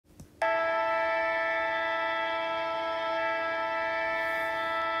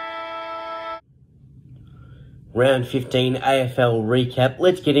Round 15 AFL recap.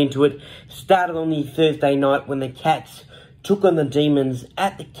 Let's get into it. Started on the Thursday night when the Cats took on the Demons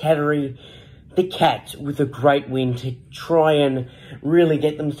at the Cattery. The Cats with a great win to try and really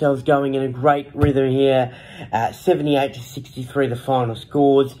get themselves going in a great rhythm here. 78-63 the final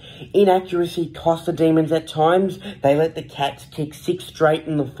scores. Inaccuracy cost the Demons at times. They let the Cats kick 6 straight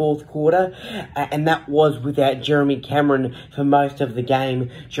in the fourth quarter, and that was without Jeremy Cameron for most of the game.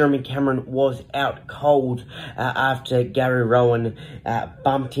 Jeremy Cameron was out cold after Gary Rowan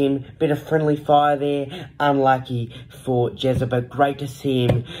bumped him. Bit of friendly fire there. Unlucky for Jezza, but great to see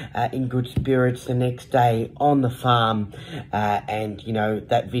him in good spirits the next day on the farm. And, you know,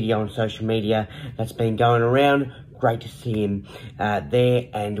 that video on social media that's been going around, great to see him there,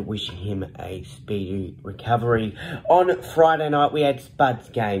 and wishing him a speedy recovery. On Friday night, we had Spuds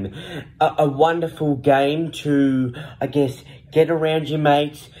game. A wonderful game to, I guess, get around your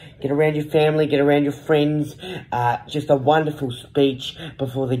mates, get around your family, get around your friends. Just a wonderful speech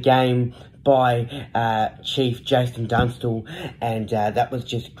before the game by Chief Jason Dunstall, and that was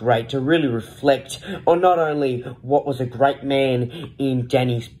just great to really reflect on not only what was a great man in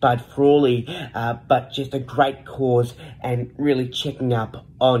Danny Spud Frawley, but just a great cause and really checking up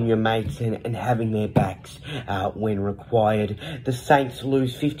on your mates and having their backs when required. The Saints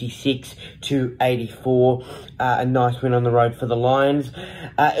lose 56-84, a nice win on the road for the Lions.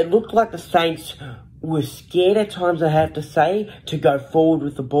 It looked like the Saints were scared at times, I have to say, to go forward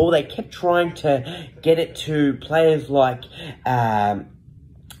with the ball. They kept trying to get it to players like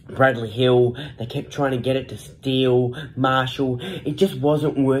Bradley Hill. They kept trying to get it to Steele, Marshall. It just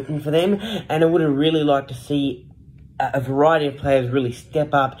wasn't working for them, and I would have really liked to see a variety of players really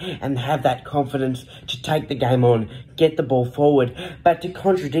step up and have that confidence to take the game on, get the ball forward. But to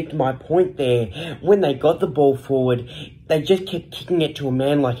contradict my point there, when they got the ball forward, they just kept kicking it to a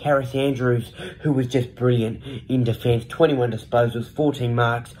man like Harris Andrews, who was just brilliant in defence. 21 disposals, 14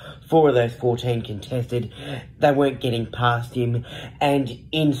 marks, 4 of those 14 contested. They weren't getting past him. And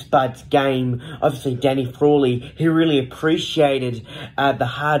in Spud's game, obviously Danny Frawley, he really appreciated the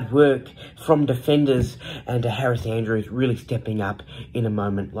hard work from defenders, and Harris Andrews really stepping up in a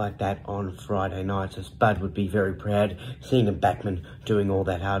moment like that on Friday night. So Spud would be very proud seeing a backman doing all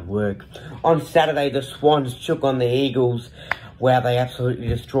that hard work. On Saturday, the Swans took on the Eagles. Wow, they absolutely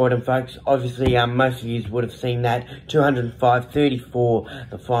destroyed them, folks. Obviously, most of you would have seen that. 205-34,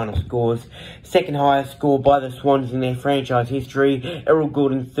 the final scores. Second highest score by the Swans in their franchise history. Errol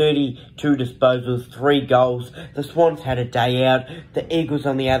Goulding, 32 disposals, 3 goals. The Swans had a day out. The Eagles,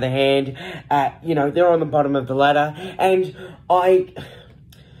 on the other hand, you know, they're on the bottom of the ladder. And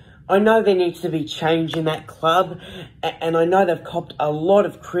I know there needs to be change in that club, and I know they've copped a lot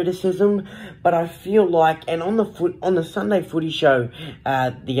of criticism, but I feel like, and on the Sunday Footy show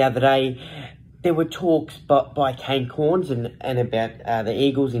the other day, there were talks by Kane Corns and about the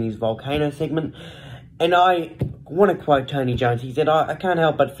Eagles in his Volcano segment, and I want to quote Tony Jones. He said, I can't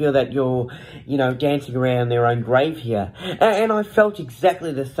help but feel that you're, you know, dancing around their own grave here. And I felt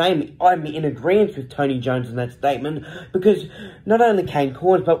exactly the same. I'm in agreement with Tony Jones in that statement, because not only Kane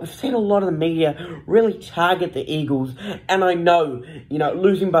Corns, but we've seen a lot of the media really target the Eagles. And I know, you know,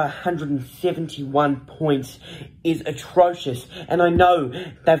 losing by 171 points is atrocious. And I know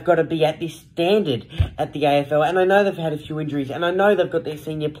they've got to be at this standard at the AFL. And I know they've had a few injuries. And I know they've got their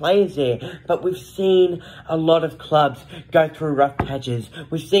senior players there. But we've seen a lot of clubs go through rough patches.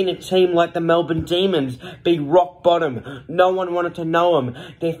 We've seen a team like the Melbourne Demons be rock bottom. No one wanted to know them.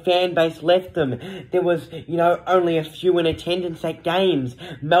 Their fan base left them. There was, you know, only a few in attendance at games.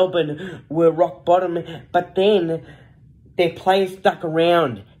 Melbourne were rock bottom, but then their players stuck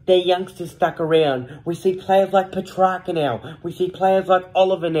around. Their youngsters stuck around. We see players like Petrarca now. We see players like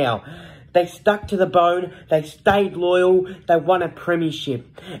Oliver now. They stuck to the bone, they stayed loyal, they won a premiership.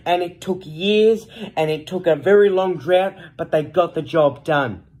 And it took years, and it took a very long drought, but they got the job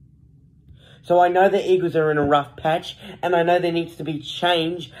done. So I know the Eagles are in a rough patch, and I know there needs to be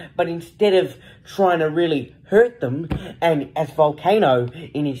change, but instead of trying to really hurt them, and as Volcano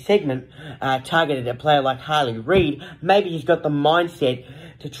in his segment targeted a player like Harley Reid, maybe he's got the mindset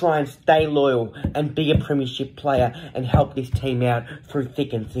to try and stay loyal and be a premiership player and help this team out through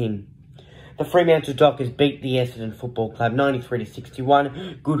thick and thin. The Fremantle Dockers beat the Essendon Football Club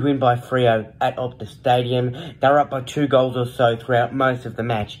 93-61. Good win by Freo at Optus Stadium. They were up by 2 goals or so throughout most of the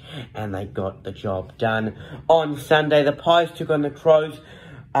match, and they got the job done. On Sunday, the Pies took on the Crows.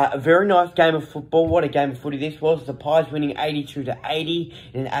 A very nice game of football. What a game of footy this was. The Pies winning 82-80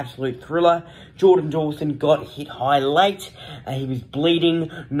 in an absolute thriller. Jordan Dawson got hit high late. He was bleeding.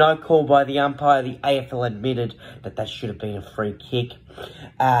 No call by the umpire. The AFL admitted that should have been a free kick.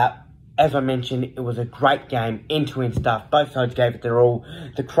 as I mentioned, it was a great game, end-to-end stuff. Both sides gave it their all.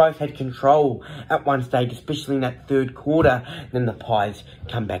 The Crows had control at one stage, especially in that third quarter. Then the Pies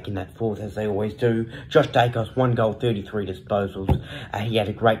come back in that fourth, as they always do. Josh Dacos, 1 goal, 33 disposals. He had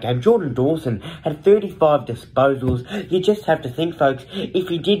a great game. Jordan Dawson had 35 disposals. You just have to think, folks, if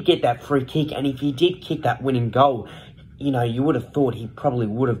he did get that free kick and if he did kick that winning goal, you know, you would have thought he probably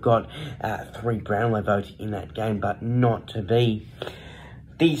would have got 3 Brownlow votes in that game, but not to be.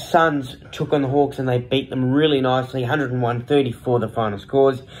 The Suns took on the Hawks and they beat them really nicely, 101-34 the final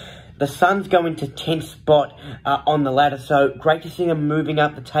scores. The Suns go into 10th spot on the ladder, so great to see them moving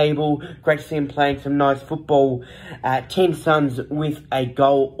up the table. Great to see them playing some nice football. 10 Suns with a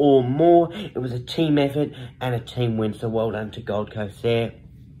goal or more. It was a team effort and a team win, so well done to Gold Coast there.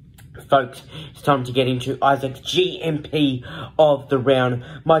 Folks, it's time to get into Isaac's GMP of the round.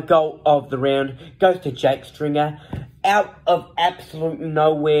 My goal of the round goes to Jake Stringer. Out of absolute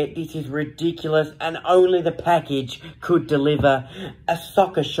nowhere, this is ridiculous, and only the package could deliver. A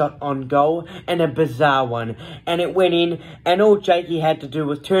soccer shot on goal, and a bizarre one, and it went in, and all Jakey had to do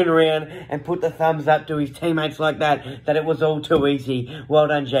was turn around and put the thumbs up to his teammates like that it was all too easy. Well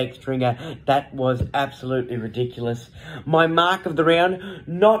done, Jake Stringer. That was absolutely ridiculous. My mark of the round,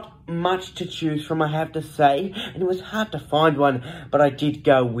 not much to choose from, I have to say, and it was hard to find one, but I did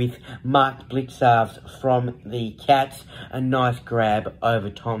go with Mark Blitzarves from the Cats. A nice grab over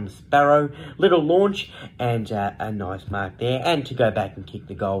Tom Sparrow, little launch, and a nice mark there, and to go back and kick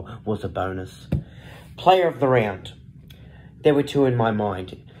the goal was a bonus. Player of the round, there were 2 in my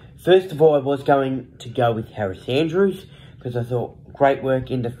mind. First of all, I was going to go with Harris Andrews, because I thought great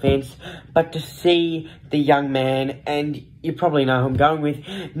work in defence, but to see the young man, and you probably know who I'm going with,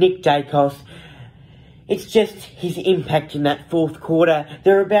 Nick Dacos, it's just his impact in that fourth quarter.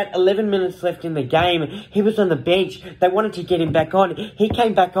 There were about 11 minutes left in the game. He was on the bench. They wanted to get him back on. He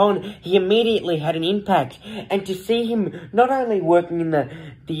came back on. He immediately had an impact. And to see him not only working in the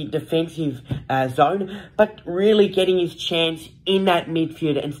defensive zone, but really getting his chance in that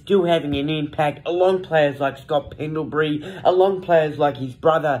midfield and still having an impact along players like Scott Pendlebury, along players like his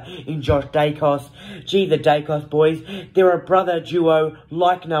brother in Josh Dacos. Gee, the Dacos boys, they're a brother duo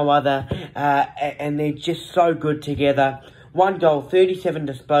like no other, and they're just so good together. 1 goal, 37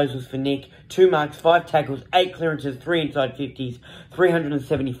 disposals for Nick, 2 marks, 5 tackles, 8 clearances, 3 inside 50s,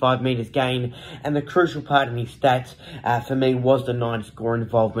 375 metres gain. And the crucial part in his stats for me was the 9 score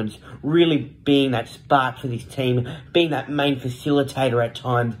involvements, really being that spark for this team, being that main facilitator at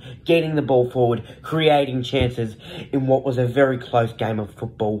times, getting the ball forward, creating chances in what was a very close game of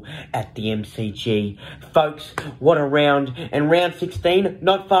football at the MCG. Folks, what a round. And round 16,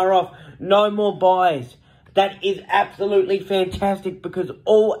 not far off, no more buys. That is absolutely fantastic because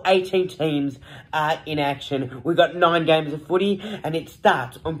all 18 teams are in action. We've got 9 games of footy and it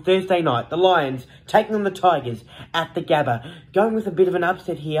starts on Thursday night. The Lions taking on the Tigers at the Gabba. Going with a bit of an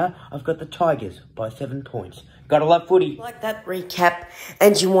upset here, I've got the Tigers by 7 points. Gotta love footy. Like that recap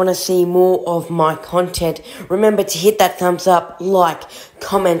and you want to see more of my content, remember to hit that thumbs up, like,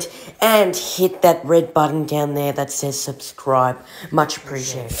 comment, and hit that red button down there that says subscribe. Much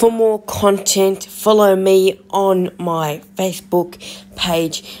appreciated. For more content, follow me on my Facebook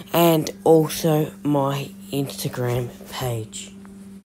page and also my Instagram page.